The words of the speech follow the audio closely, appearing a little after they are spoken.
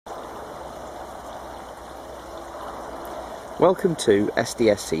Welcome to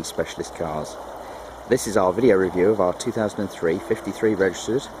SDSC Specialist Cars. This is our video review of our 2003 53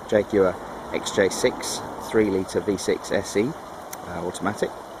 registered Jaguar XJ6 3 litre V6 SE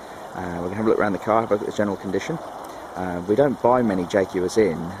automatic. We're going to have a look around the car, have a look at the general condition. We don't buy many Jaguars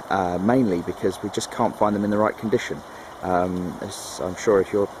in, mainly because we just can't find them in the right condition. As I'm sure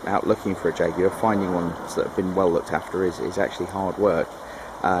if you're out looking for a Jaguar, finding ones that have been well looked after is actually hard work.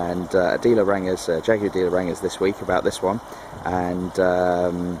 And a dealer rang us, a Jaguar dealer rang us this week about this one, and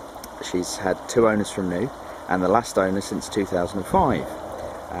she's had 2 owners from new and the last owner since 2005.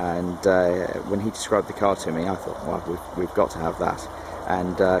 And when he described the car to me, I thought, well, we've got to have that.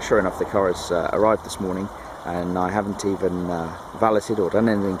 And sure enough, the car has arrived this morning, and I haven't even valeted or done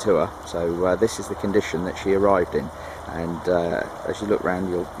anything to her. So this is the condition that she arrived in. And as you look around,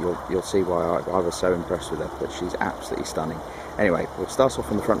 you'll see why I was so impressed with her. But she's absolutely stunning. Anyway, we'll start off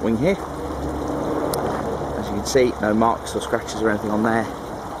on the front wing here. As you can see, no marks or scratches or anything on there.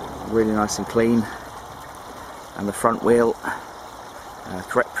 Really nice and clean. And the front wheel,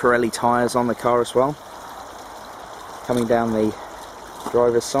 correct Pirelli tyres on the car as well. Coming down the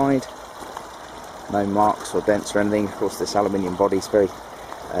driver's side, no marks or dents or anything. Of course, this aluminium body is very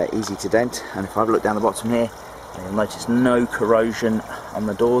easy to dent. And if I look down the bottom here, you'll notice no corrosion on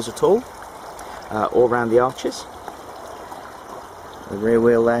the doors at all, or around the arches. The rear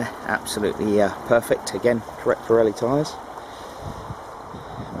wheel there, absolutely perfect. Again, correct Pirelli tyres.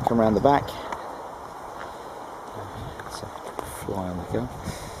 Come around the back. It's a fly on the car.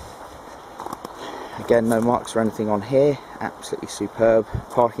 Again, no marks or anything on here. Absolutely superb.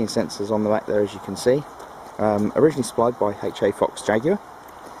 Parking sensors on the back there, as you can see. Originally supplied by XJ6 Jaguar.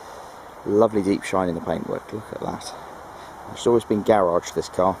 Lovely deep shine in the paintwork. Look at that. It's always been garaged, this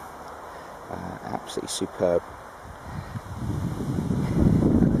car. Absolutely superb.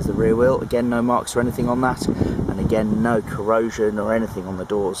 The rear wheel, again no marks or anything on that, and again no corrosion or anything on the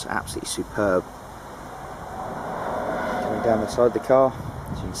doors. Absolutely superb. Coming down the side of the car,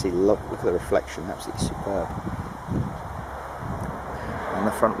 as you can see, look at the reflection, absolutely superb. And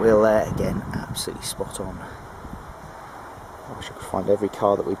the front wheel there, again absolutely spot on. I wish I could find every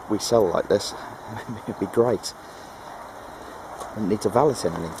car that we sell like this. It'd be great. Wouldn't need to valet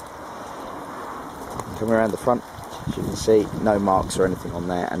anything. Coming around the front, as you can see, no marks or anything on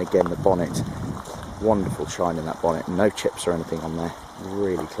there, and again the bonnet, wonderful shine in that bonnet, no chips or anything on there,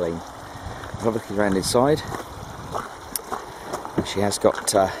 really clean. If I'm looking around inside, she has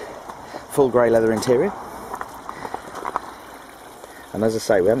got full grey leather interior, and as I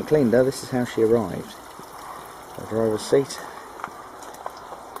say, we haven't cleaned her. This is how she arrived. The driver's seat,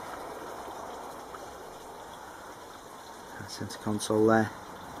 centre console there,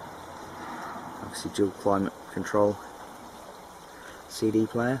 obviously dual climate control, CD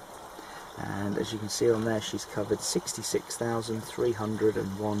player, and as you can see on there, she's covered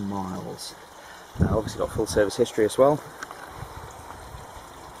 66,301 miles. Obviously got full service history as well.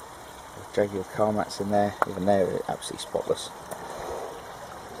 Jaguar car mats in there, even they're absolutely spotless.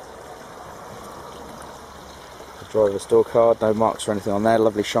 The driver's door card, no marks or anything on there,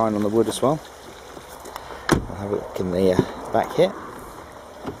 lovely shine on the wood as well. I'll have a look in the back here.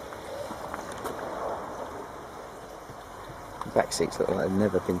 Back seats look like they've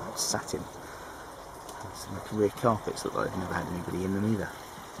never been sat in. The rear carpets look like they've never had anybody in them either.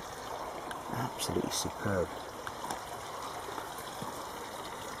 Absolutely superb.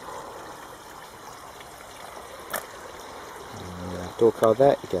 And the door card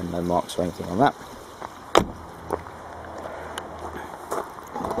there, again no marks or anything on that.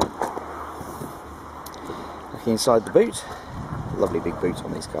 Looking inside the boot, lovely big boot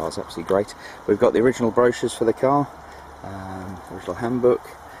on these cars, absolutely great. We've got the original brochures for the car. Original handbook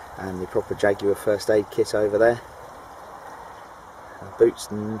and the proper Jaguar first aid kit over there. Boots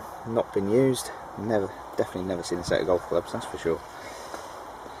not been used. Definitely never seen a set of golf clubs, that's for sure.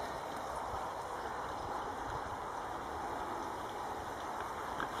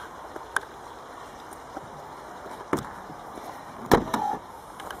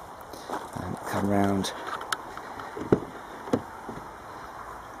 And come round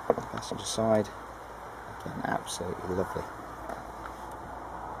passenger side. Again, absolutely lovely.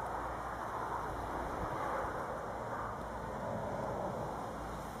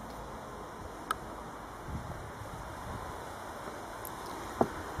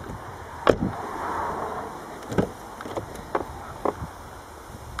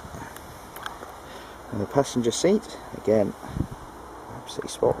 And the passenger seat, again, absolutely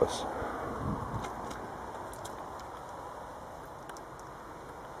spotless.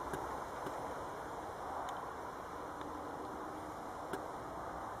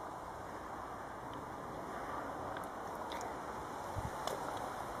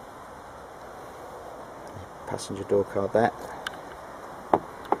 passenger door card there.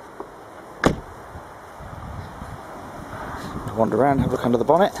 Wander around, have a look under the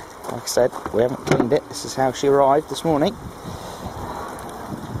bonnet. Like I said, we haven't cleaned it. This is how she arrived this morning.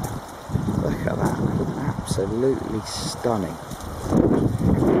 Look at that, absolutely stunning.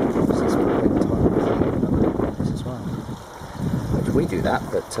 As well. We do that,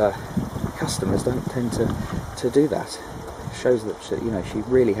 but customers don't tend to do that. It shows that she, you know, she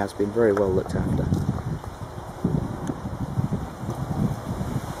really has been very well looked after.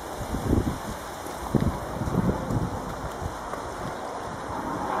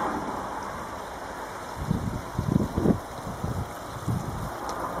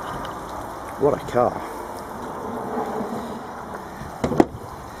 What a car.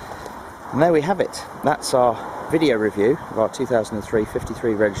 And there we have it. That's our video review of our 2003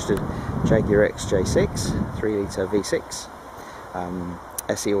 53 registered Jaguar XJ6 3-litre V6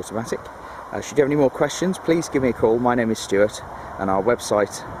 SE automatic. Should you have any more questions, please give me a call. My name is Stuart and our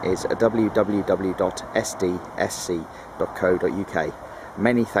website is www.sdsc.co.uk.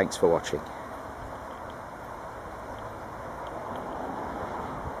 Many thanks for watching.